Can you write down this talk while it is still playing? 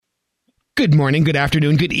Good morning, good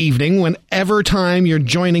afternoon, good evening. Whenever time you're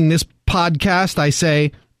joining this podcast, I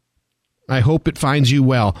say, I hope it finds you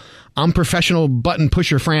well. I'm professional button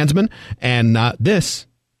pusher Fransman, and this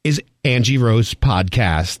is Angie Rose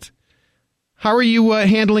Podcast. How are you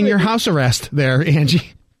handling your house arrest there,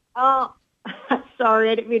 Angie? Oh,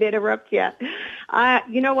 sorry, I didn't mean to interrupt you.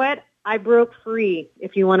 You know what? I broke free,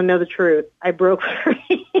 if you want to know the truth. I broke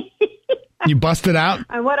free. You busted out?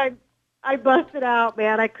 I busted out,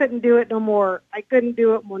 man. I couldn't do it no more.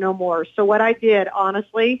 No more. So what I did,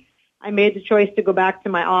 honestly, I made the choice to go back to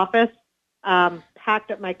my office,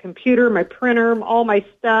 packed up my computer, my printer, all my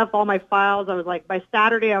stuff, all my files. I was like, by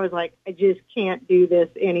Saturday, I was like, I just can't do this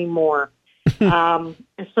anymore. And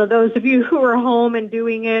so those of you who are home and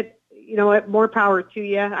doing it, you know what, more power to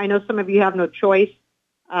you. I know some of you have no choice.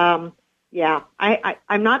 I'm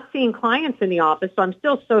not seeing clients in the office, so I'm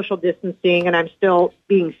still social distancing and I'm still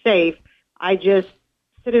being safe. I just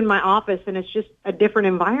sit in my office, and it's just a different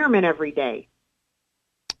environment every day.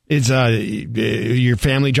 Is your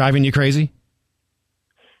family driving you crazy?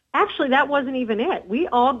 Actually, that wasn't even it. We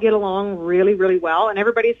all get along really, really well, and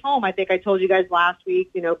everybody's home. I think I told you guys last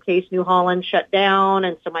week, Case New Holland shut down,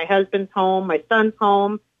 and so my husband's home, my son's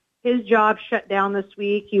home. His job shut down this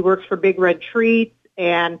week. He works for Big Red Treats,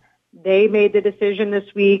 and they made the decision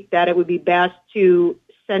this week that it would be best to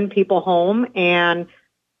send people home and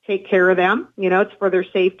take care of them. It's for their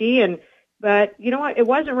safety. But you know what? It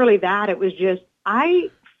wasn't really that. It was just,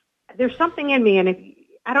 there's something in me, and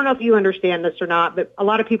I don't know if you understand this or not, but a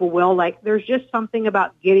lot of people will, there's just something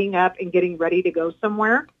about getting up and getting ready to go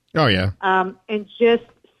somewhere. Oh, yeah. And just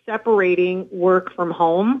separating work from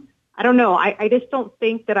home. I don't know. I just don't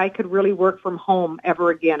think that I could really work from home ever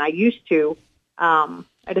again. I used to. I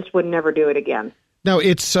just would never do it again. No,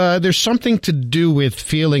 it's there's something to do with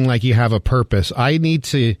feeling like you have a purpose. I need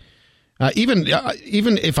to, even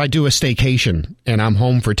if I do a staycation and I'm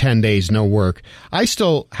home for 10 days, no work, I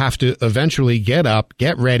still have to eventually get up,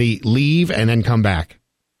 get ready, leave, and then come back.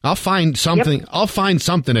 I'll find something. Yep. I'll find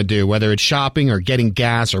something to do, whether it's shopping or getting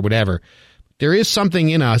gas or whatever. There is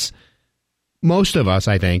something in us, most of us,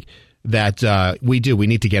 I think, that we do. We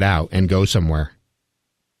need to get out and go somewhere.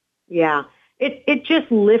 Yeah. It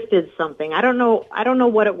just lifted something. I don't know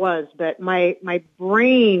what it was, but my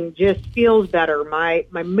brain just feels better. My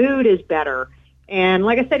mood is better. And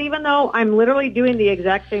like I said, even though I'm literally doing the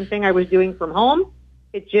exact same thing I was doing from home,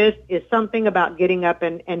 it just is something about getting up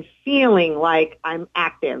and feeling like I'm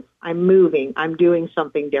active, I'm moving, I'm doing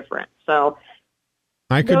something different. So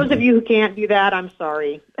those of you who can't do that, I'm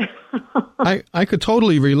sorry. I could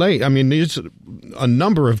totally relate. I mean, there's a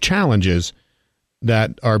number of challenges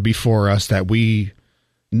that are before us that we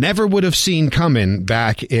never would have seen coming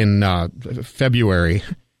back in February.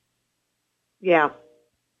 Yeah.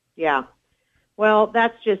 Well,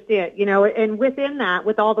 that's just it, and within that,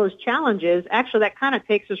 with all those challenges, actually that kind of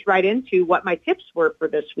takes us right into what my tips were for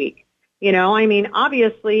this week.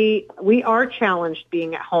 Obviously we are challenged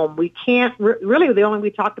being at home. We can't really,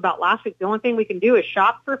 we talked about last week, the only thing we can do is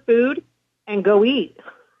shop for food and go eat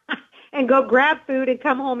and go grab food and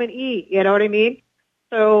come home and eat. You know what I mean?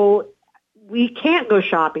 So we can't go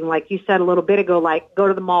shopping, like you said a little bit ago, like go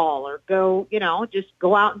to the mall or go, just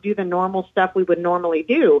go out and do the normal stuff we would normally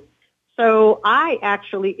do. So I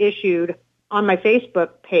actually issued on my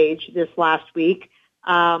Facebook page this last week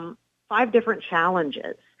 5 different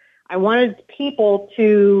challenges. I wanted people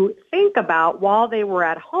to think about while they were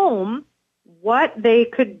at home what they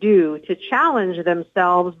could do to challenge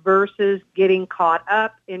themselves versus getting caught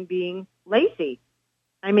up in being lazy.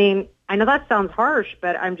 I mean, I know that sounds harsh,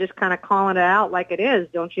 but I'm just kind of calling it out like it is,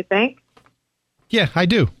 don't you think? Yeah, I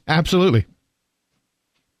do. Absolutely.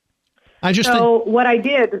 What I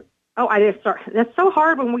did, sorry. That's so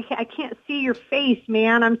hard when I can't see your face,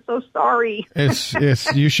 man. I'm so sorry. It's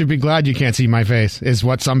you should be glad you can't see my face, is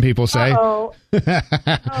what some people say. Oh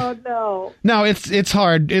no. No, it's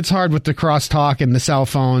hard. It's hard with the crosstalk and the cell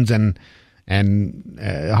phones and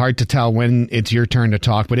hard to tell when it's your turn to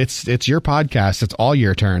talk, but it's your podcast. It's all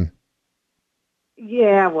your turn.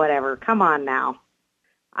 Yeah, whatever. Come on now.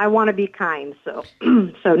 I want to be kind. So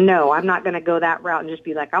no, I'm not going to go that route and just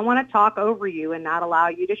be like, I want to talk over you and not allow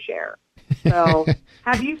you to share. So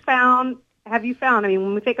have you found, I mean,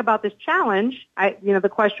 when we think about this challenge, the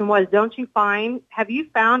question was, have you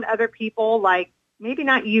found other people, like maybe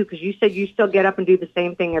not you, because you said you still get up and do the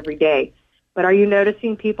same thing every day, but are you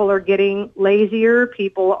noticing people are getting lazier?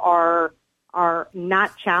 People are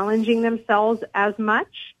not challenging themselves as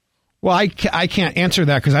much? Well, I can't answer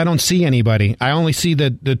that because I don't see anybody. I only see the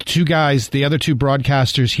two guys, the other two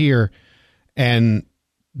broadcasters here, and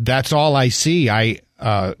that's all I see. I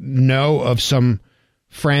know of some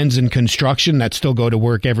friends in construction that still go to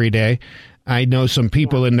work every day. I know some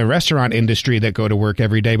people in the restaurant industry that go to work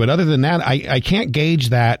every day. But other than that, I can't gauge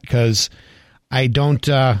that because I don't.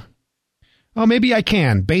 Maybe I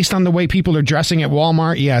can. Based on the way people are dressing at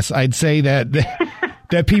Walmart, yes, I'd say that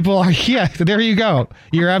that people are. Yeah, there you go.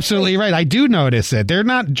 You're absolutely right. I do notice it. They're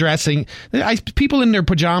not dressing. People in their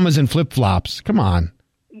pajamas and flip-flops. Come on.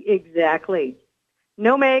 Exactly.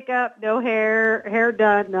 No makeup, no hair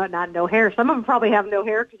done. No, not no hair. Some of them probably have no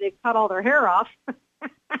hair because they cut all their hair off.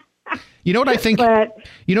 You know what I think?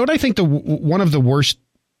 One of the worst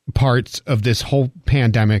parts of this whole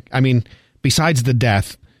pandemic, I mean, besides the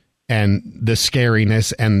death and the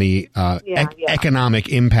scariness and the economic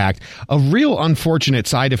impact, a real unfortunate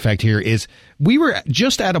side effect here is we were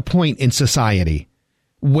just at a point in society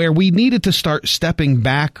where we needed to start stepping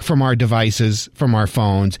back from our devices, from our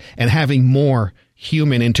phones, and having more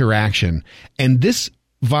human interaction. And this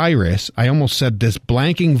virus, I almost said this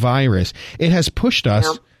blanking virus, it has pushed us.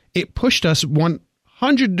 Yep. It pushed us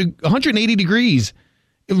 180 degrees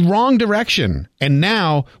in wrong direction. And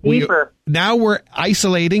now we're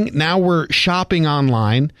isolating. Now we're shopping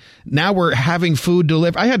online. Now we're having food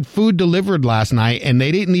delivered. I had food delivered last night and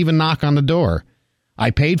they didn't even knock on the door.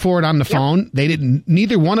 I paid for it on the phone. They didn't.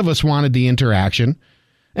 Neither one of us wanted the interaction,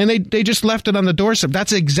 and they just left it on the doorstep.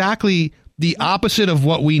 That's exactly the opposite of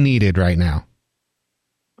what we needed right now.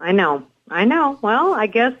 I know. Well, I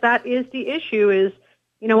guess that is the issue is,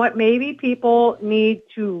 you know what, maybe people need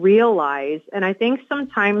to realize, and I think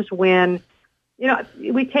sometimes when,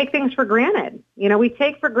 we take things for granted. We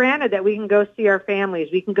take for granted that we can go see our families,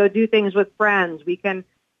 we can go do things with friends,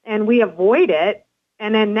 and we avoid it.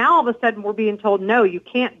 And then now all of a sudden we're being told, no, you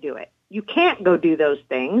can't do it. You can't go do those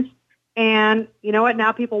things. And you know what?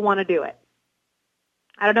 Now people want to do it.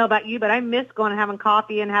 I don't know about you, but I miss going and having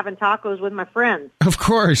coffee and having tacos with my friends. Of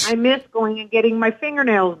course. I miss going and getting my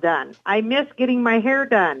fingernails done. I miss getting my hair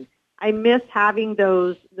done. I miss having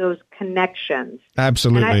those connections.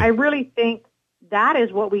 Absolutely. And I really think that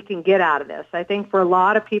is what we can get out of this. I think for a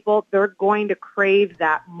lot of people, they're going to crave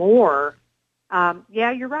that more.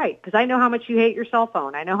 Yeah, you're right, because I know how much you hate your cell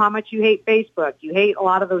phone. I know how much you hate Facebook. You hate a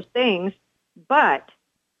lot of those things. But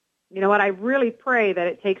you know what? I really pray that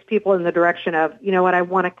it takes people in the direction of, you know what? I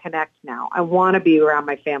want to connect now. I want to be around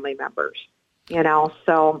my family members.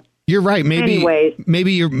 So you're right. Maybe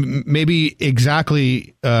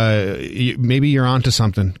you're onto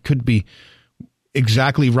something. Could be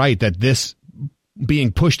exactly right that this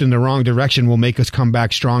being pushed in the wrong direction will make us come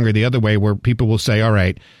back stronger the other way, where people will say, all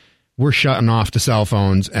right, we're shutting off the cell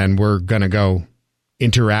phones and we're going to go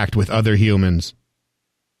interact with other humans.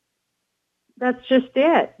 That's just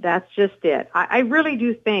it. I really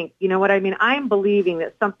do think, you know what I mean? I'm believing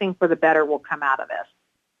that something for the better will come out of this.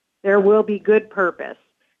 There will be good purpose.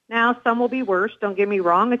 Now, some will be worse. Don't get me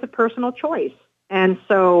wrong. It's a personal choice. And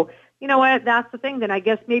so, you know what? That's the thing. Then I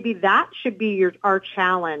guess maybe that should be our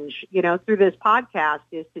challenge, through this podcast,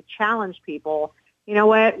 is to challenge people. You know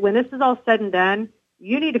what? When this is all said and done,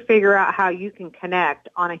 you need to figure out how you can connect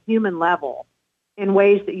on a human level in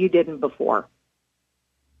ways that you didn't before.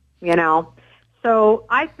 So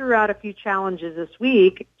I threw out a few challenges this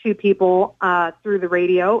week to people through the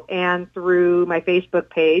radio and through my Facebook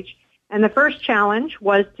page. And the first challenge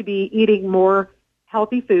was to be eating more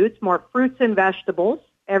healthy foods, more fruits and vegetables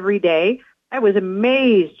every day. I was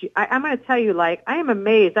amazed. I'm going to tell you, I am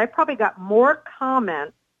amazed. I probably got more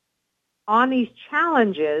comments on these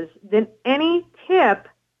challenges than any tip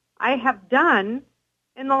I have done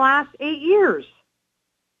in the last 8 years.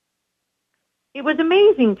 It was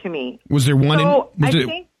amazing to me. Was there one?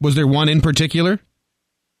 Was there one in particular?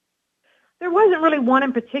 There wasn't really one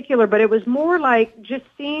in particular, but it was more like just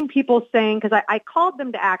seeing people saying, because I called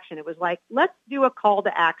them to action. It was like, let's do a call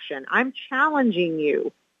to action. I'm challenging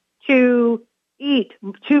you to eat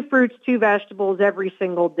 2 fruits, 2 vegetables every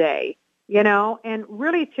single day, and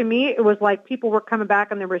really to me, it was like people were coming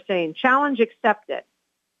back and they were saying, challenge accepted.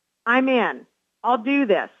 I'm in. I'll do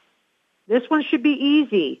this. This one should be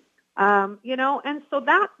easy. And so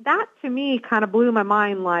that to me kind of blew my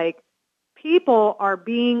mind. People are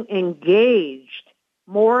being engaged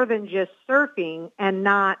more than just surfing and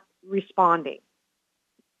not responding.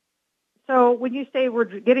 So when you say we're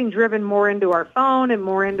getting driven more into our phone and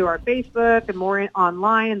more into our Facebook and more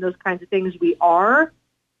online and those kinds of things, we are.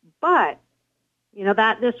 But,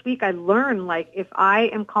 that this week I learned, if I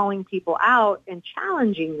am calling people out and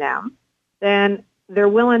challenging them, then they're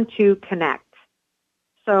willing to connect.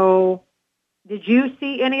 So did you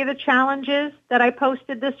see any of the challenges that I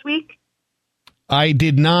posted this week? I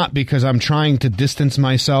did not, because I'm trying to distance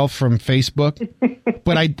myself from Facebook,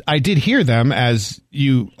 but I did hear them as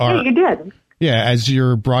you are. Yeah, you did. Yeah, as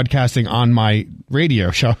you're broadcasting on my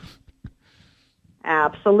radio show.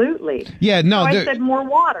 Absolutely. Yeah, no. So I said more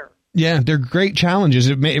water. Yeah, they're great challenges.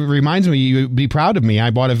 It reminds me, you'd be proud of me.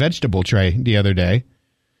 I bought a vegetable tray the other day.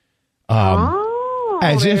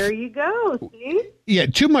 There you go. See? Yeah,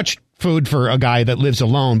 too much food for a guy that lives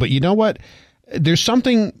alone. But you know what? There's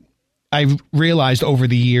something I've realized over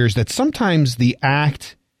the years, that sometimes the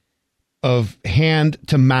act of hand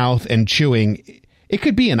to mouth and chewing, it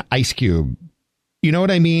could be an ice cube. You know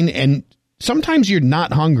what I mean? And sometimes you're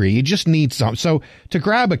not hungry. You just need some. So to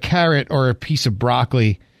grab a carrot or a piece of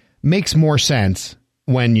broccoli makes more sense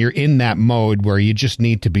when you're in that mode where you just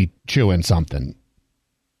need to be chewing something.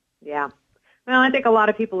 Yeah. Well, I think a lot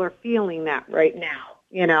of people are feeling that right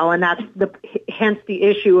now, and that's hence the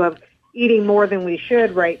issue of eating more than we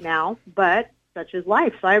should right now, but such is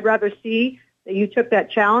life. So I'd rather see that you took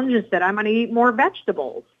that challenge and said, I'm going to eat more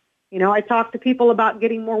vegetables. I talk to people about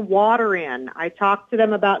getting more water in. I talk to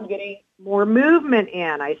them about getting more movement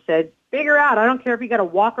in. I said, figure out, I don't care if you got to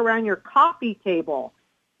walk around your coffee table.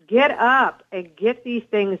 Get up and get these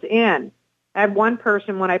things in. I had one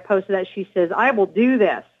person, when I posted that, she says, I will do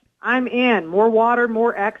this. I'm in. More water,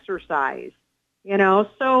 more exercise.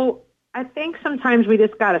 So I think sometimes we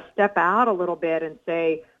just got to step out a little bit and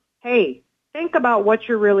say, hey, think about what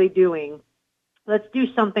you're really doing. Let's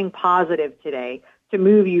do something positive today to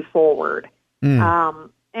move you forward.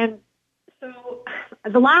 And so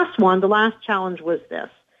the last challenge was this.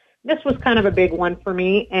 This was kind of a big one for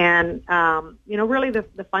me. And, really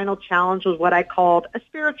the final challenge was what I called a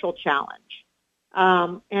spiritual challenge.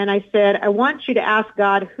 And I said, I want you to ask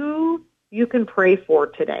God who you can pray for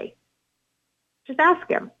today. Just ask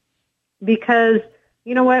him. Because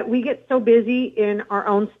you know what? We get so busy in our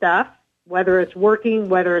own stuff, whether it's working,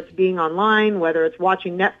 whether it's being online, whether it's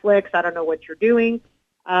watching Netflix. I don't know what you're doing.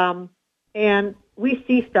 And we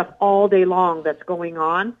see stuff all day long that's going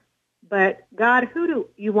on. But God, who do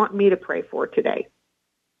you want me to pray for today?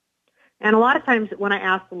 And a lot of times when I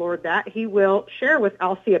ask the Lord that, he will share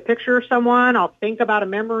I'll see a picture of someone, I'll think about a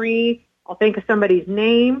memory, I'll think of somebody's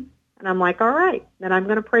name, and I'm like, all right, then I'm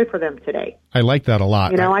going to pray for them today. I like that a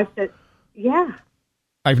lot. I said, yeah.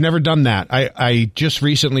 I've never done that. I just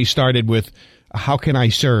recently started with, how can I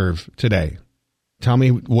serve today? Tell me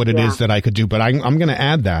what it is that I could do, but I'm going to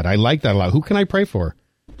add that. I like that a lot. Who can I pray for?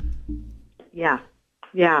 Yeah.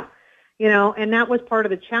 And that was part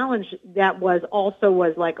of the challenge. That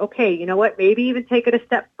was like, okay, you know what? Maybe even take it a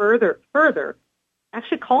step further.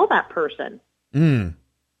 Actually call that person and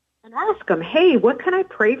ask them, hey, what can I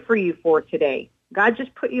pray for you for today? God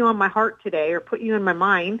just put you on my heart today, or put you in my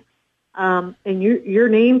mind, and your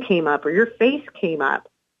name came up or your face came up.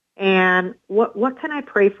 And what can I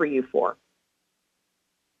pray for you for?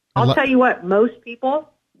 I'll tell you what, most people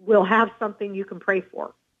will have something you can pray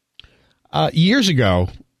for. Years ago,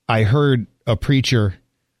 I heard a preacher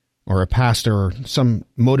or a pastor or some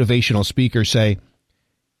motivational speaker say,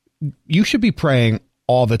 you should be praying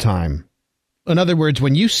all the time. In other words,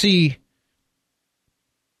 when you see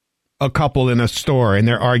a couple in a store and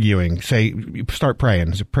they're arguing, start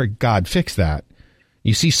praying. Pray, God, fix that.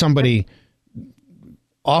 You see somebody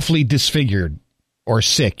awfully disfigured or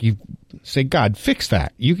sick, you say, God, fix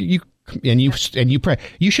that. You pray.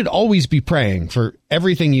 You should always be praying for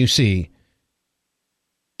everything you see.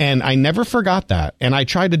 And I never forgot that. And I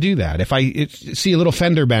try to do that. If I see a little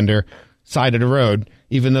fender bender side of the road,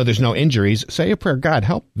 even though there's no injuries, say a prayer. God,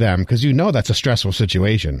 help them, because that's a stressful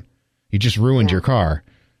situation. You just ruined your car.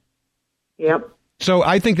 Yep. So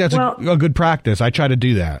I think that's a good practice. I try to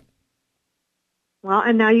do that. Well,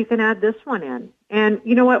 and now you can add this one in. And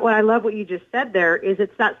you know what? What I love what you just said there is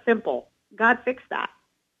it's that simple. God, fix that.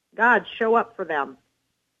 God, show up for them.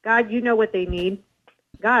 God, you know what they need.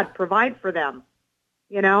 God, provide for them.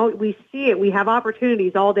 We see it. We have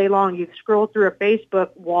opportunities all day long. You scroll through a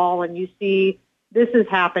Facebook wall and you see this is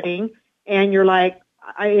happening, and you're like,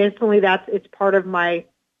 it's part of I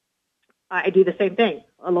do the same thing.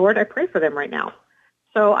 Oh, Lord, I pray for them right now.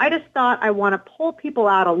 So I just thought I want to pull people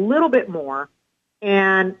out a little bit more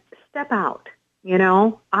and step out.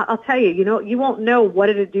 I'll tell you, you won't know what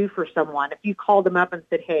it'd do for someone if you called them up and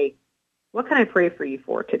said, hey, what can I pray for you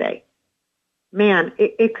for today? Man,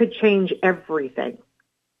 it could change everything.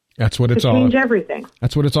 That's what it's all about. Change everything.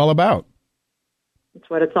 That's what it's all about. It's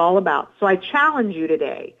what it's all about. So I challenge you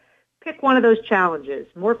today. Pick one of those challenges.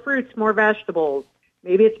 More fruits, more vegetables.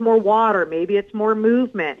 Maybe it's more water. Maybe it's more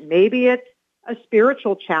movement. Maybe it's a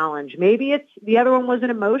spiritual challenge. Maybe the other one was an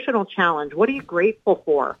emotional challenge. What are you grateful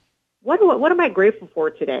for? What am I grateful for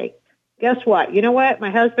today? Guess what? You know what?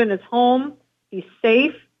 My husband is home. He's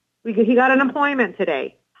safe. He got an employment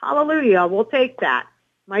today. Hallelujah. We'll take that.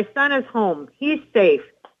 My son is home. He's safe.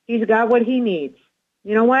 He's got what he needs.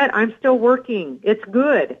 You know what? I'm still working. It's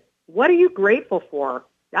good. What are you grateful for?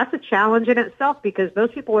 That's a challenge in itself because those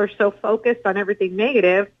people are so focused on everything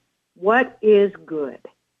negative. What is good?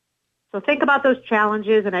 So think about those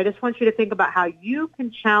challenges, and I just want you to think about how you can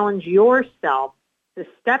challenge yourself to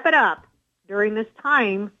step it up during this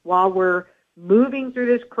time while we're moving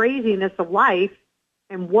through this craziness of life,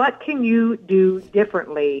 and what can you do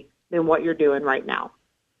differently than what you're doing right now?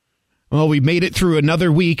 Well, we made it through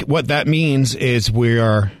another week. What that means is we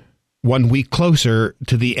are 1 week closer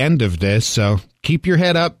to the end of this, so keep your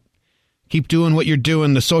head up. Keep doing what you're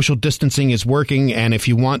doing. The social distancing is working, and if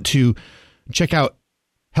you want to check out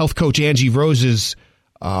Health Coach Angie Rose's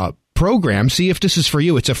program, see if this is for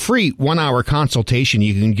you. It's a free 1-hour consultation.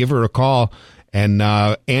 You can give her a call. And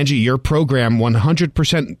Angie, your program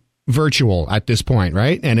 100% virtual at this point,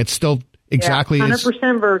 right? And it's still exactly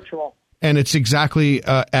 100% virtual. And it's exactly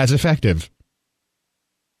as effective.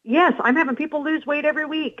 Yes, I'm having people lose weight every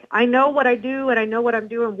week. I know what I do, and I know what I'm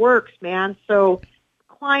doing works, man. So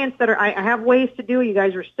clients that I have ways to do. You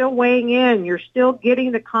guys are still weighing in. You're still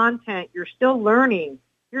getting the content. You're still learning.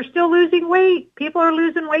 You're still losing weight. People are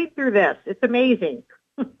losing weight through this. It's amazing.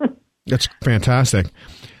 That's fantastic.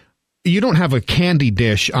 You don't have a candy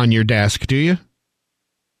dish on your desk, do you?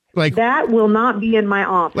 Like that will not be in my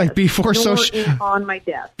office. Like before on my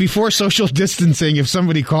desk. Before social distancing, if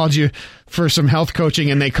somebody called you for some health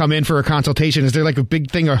coaching and they come in for a consultation, is there like a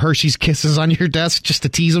big thing of Hershey's Kisses on your desk just to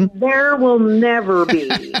tease them? There will never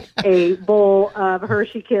be a bowl of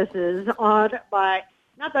Hershey Kisses on my.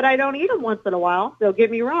 Not that I don't eat them once in a while. Don't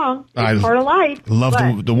get me wrong. It's part of life. Love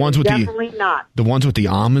the ones with definitely not. The ones with the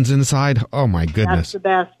almonds inside. Oh my goodness. That's the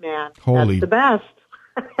best, man. Holy. That's the best.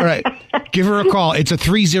 All right. Give her a call. It's a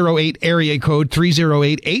 308 area code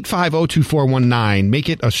 308-850-2419. Make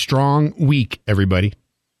it a strong week, everybody.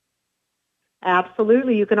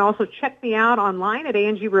 Absolutely. You can also check me out online at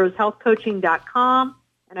angierosehealthcoaching.com.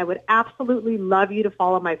 And I would absolutely love you to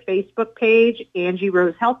follow my Facebook page, Angie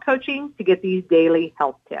Rose Health Coaching, to get these daily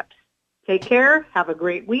health tips. Take care. Have a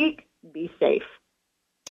great week. Be safe.